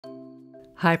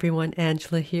Hi everyone,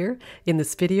 Angela here. In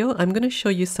this video, I'm going to show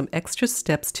you some extra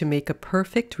steps to make a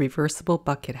perfect reversible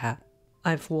bucket hat.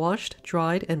 I've washed,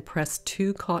 dried, and pressed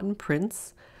 2 cotton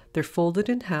prints. They're folded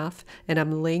in half, and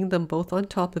I'm laying them both on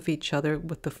top of each other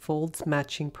with the folds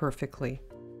matching perfectly.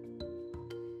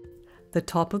 The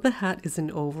top of the hat is an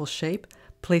oval shape.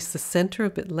 Place the center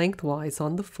of it lengthwise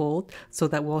on the fold so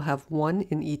that we'll have one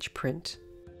in each print.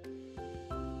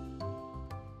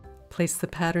 Place the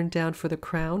pattern down for the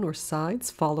crown or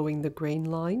sides following the grain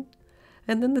line,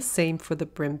 and then the same for the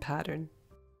brim pattern.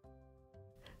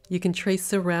 You can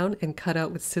trace around and cut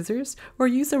out with scissors or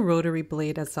use a rotary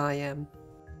blade as I am.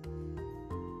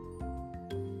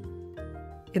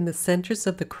 In the centers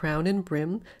of the crown and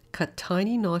brim, cut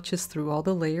tiny notches through all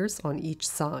the layers on each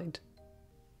side.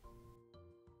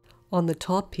 On the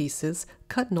top pieces,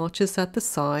 cut notches at the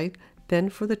side. Then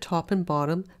for the top and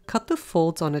bottom, cut the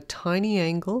folds on a tiny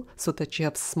angle so that you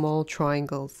have small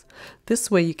triangles. This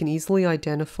way you can easily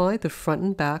identify the front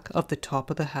and back of the top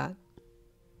of the hat.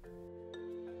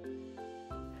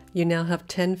 You now have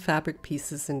 10 fabric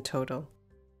pieces in total.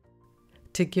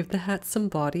 To give the hat some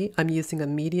body, I'm using a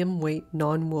medium weight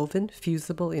non-woven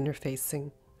fusible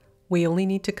interfacing. We only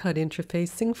need to cut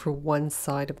interfacing for one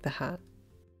side of the hat.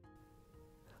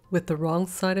 With the wrong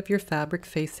side of your fabric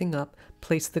facing up,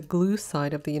 place the glue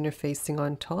side of the interfacing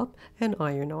on top and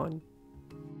iron on.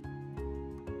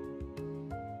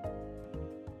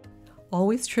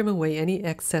 Always trim away any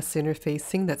excess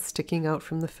interfacing that's sticking out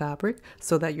from the fabric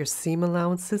so that your seam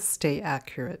allowances stay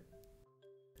accurate.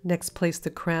 Next, place the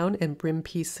crown and brim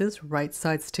pieces right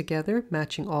sides together,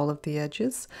 matching all of the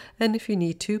edges, and if you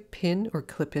need to, pin or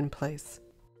clip in place.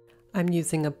 I'm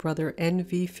using a Brother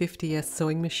NV50S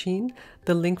sewing machine.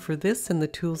 The link for this and the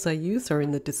tools I use are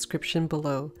in the description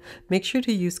below. Make sure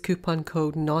to use coupon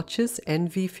code NOTCHES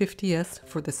NV50S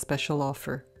for the special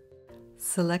offer.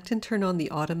 Select and turn on the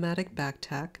automatic back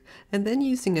tack, and then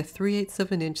using a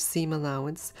 3/8 inch seam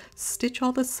allowance, stitch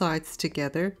all the sides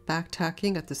together, back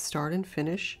tacking at the start and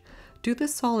finish. Do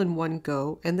this all in one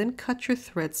go, and then cut your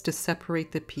threads to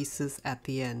separate the pieces at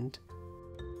the end.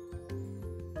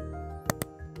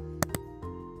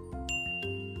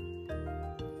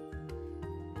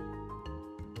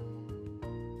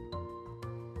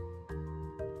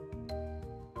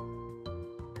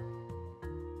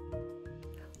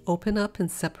 Open up and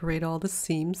separate all the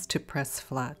seams to press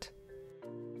flat.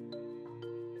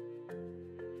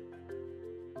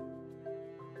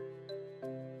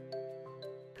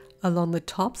 Along the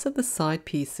tops of the side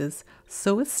pieces,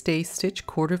 sew a stay stitch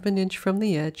 1/4 inch from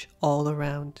the edge all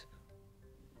around.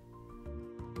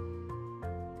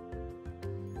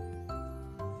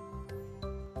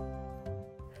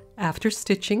 After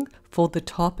stitching, fold the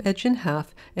top edge in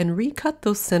half and recut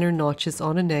those center notches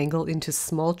on an angle into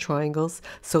small triangles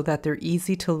so that they're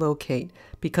easy to locate,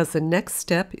 because the next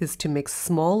step is to make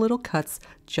small little cuts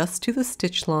just to the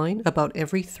stitch line about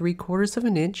every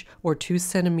 3/4 inch or 2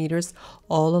 centimeters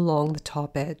all along the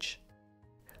top edge.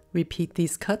 Repeat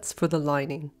these cuts for the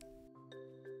lining.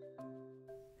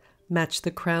 Match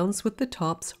the crowns with the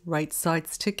tops right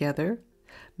sides together.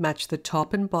 Match the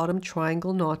top and bottom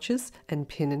triangle notches and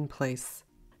pin in place.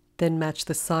 Then match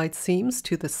the side seams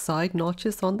to the side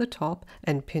notches on the top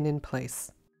and pin in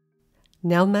place.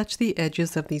 Now match the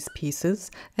edges of these pieces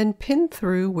and pin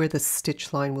through where the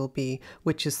stitch line will be,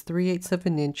 which is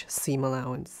 3/8 inch seam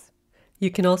allowance. You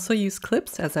can also use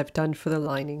clips as I've done for the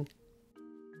lining.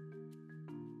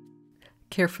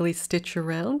 Carefully stitch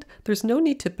around. There's no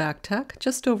need to back tack,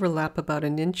 just overlap about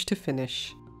 1 inch to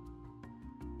finish.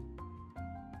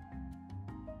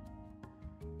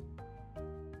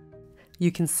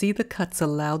 You can see the cuts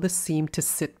allow the seam to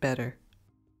sit better.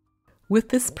 With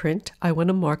this print, I want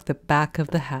to mark the back of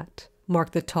the hat.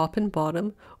 Mark the top and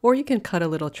bottom, or you can cut a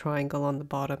little triangle on the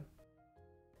bottom.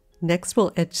 Next,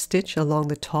 we'll edge stitch along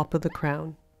the top of the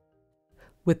crown.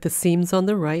 With the seams on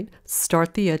the right,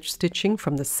 start the edge stitching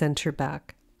from the center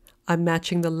back. I'm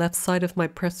matching the left side of my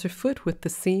presser foot with the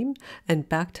seam and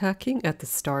back tacking at the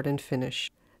start and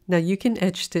finish. Now you can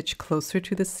edge stitch closer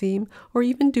to the seam or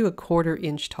even do a 1/4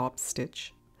 inch top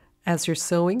stitch. As you're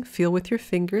sewing, feel with your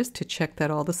fingers to check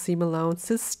that all the seam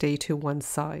allowances stay to one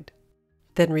side.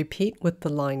 Then repeat with the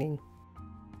lining.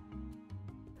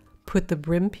 Put the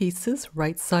brim pieces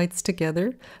right sides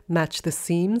together, match the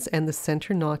seams and the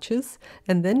center notches,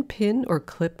 and then pin or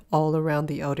clip all around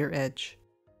the outer edge.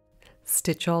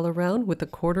 Stitch all around with a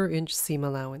 1/4 inch seam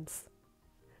allowance.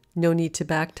 No need to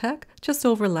back tack, just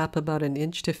overlap about 1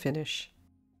 inch to finish.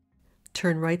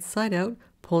 Turn right side out,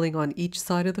 pulling on each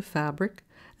side of the fabric,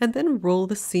 and then roll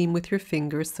the seam with your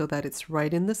fingers so that it's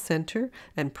right in the center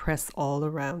and press all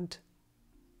around.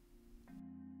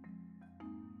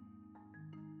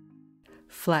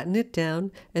 Flatten it down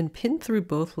and pin through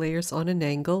both layers on an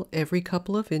angle every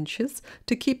couple of inches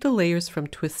to keep the layers from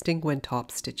twisting when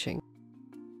top stitching.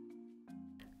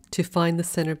 To find the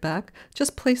center back,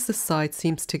 just place the side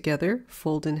seams together,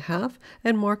 fold in half,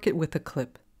 and mark it with a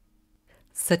clip.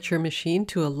 Set your machine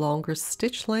to a longer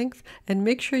stitch length and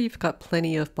make sure you've got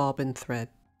plenty of bobbin thread.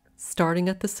 Starting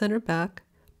at the center back,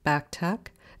 back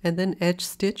tack, and then edge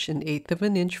stitch 1/8 of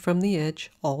an inch from the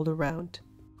edge all around.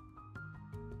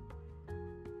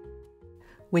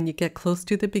 When you get close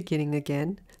to the beginning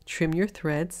again, trim your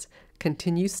threads,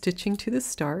 continue stitching to the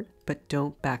start, but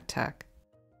don't back tack.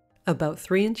 About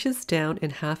 3 inches down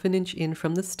and 1/2 inch in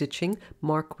from the stitching,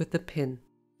 mark with a pin.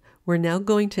 We're now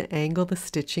going to angle the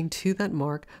stitching to that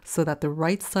mark so that the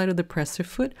right side of the presser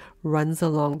foot runs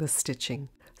along the stitching.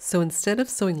 So instead of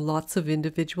sewing lots of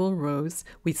individual rows,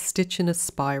 we stitch in a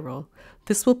spiral.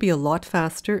 This will be a lot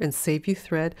faster and save you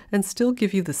thread and still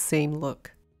give you the same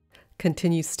look.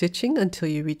 Continue stitching until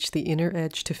you reach the inner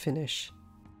edge to finish.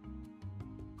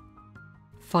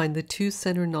 Find the 2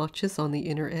 center notches on the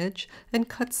inner edge and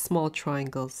cut small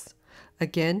triangles.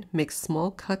 Again, make small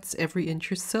cuts every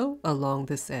inch or so along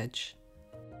this edge.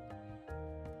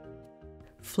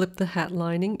 Flip the hat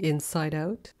lining inside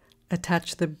out.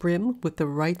 Attach the brim with the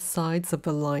right sides of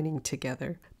the lining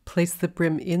together. Place the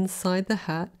brim inside the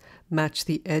hat, match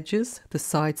the edges, the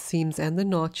side seams and the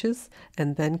notches,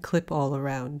 and then clip all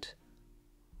around.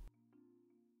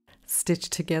 Stitch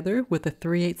together with a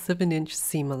 3/8 of an inch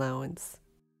seam allowance.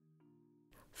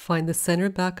 Find the center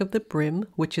back of the brim,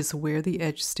 which is where the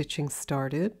edge stitching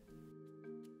started.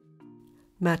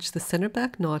 Match the center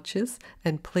back notches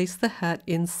and place the hat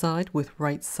inside with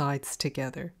right sides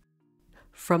together.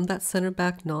 From that center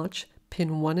back notch,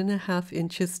 pin 1.5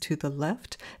 inches to the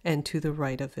left and to the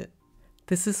right of it.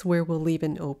 This is where we'll leave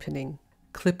an opening.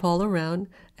 Clip all around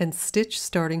and stitch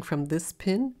starting from this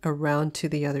pin around to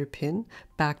the other pin,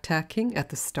 back tacking at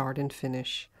the start and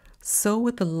finish. Sew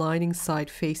with the lining side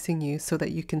facing you so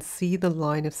that you can see the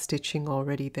line of stitching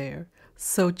already there.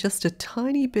 Sew just a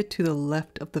tiny bit to the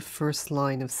left of the first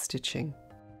line of stitching.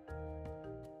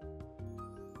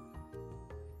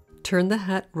 Turn the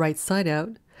hat right side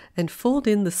out and fold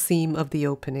in the seam of the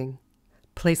opening.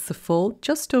 Place the fold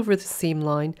just over the seam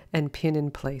line and pin in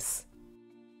place.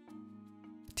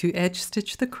 To edge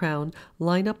stitch the crown,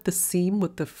 line up the seam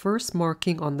with the first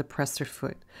marking on the presser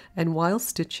foot, and while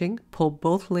stitching, pull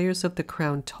both layers of the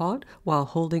crown taut while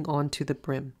holding on to the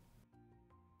brim.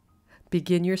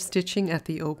 Begin your stitching at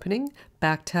the opening,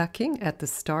 back tacking at the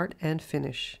start and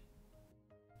finish.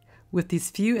 With these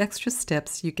few extra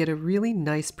steps, you get a really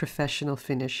nice professional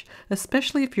finish,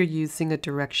 especially if you're using a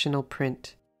directional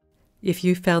print. If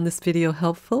you found this video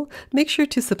helpful, make sure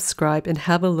to subscribe and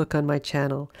have a look on my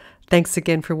channel. Thanks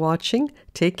again for watching,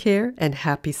 take care, and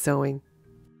happy sewing!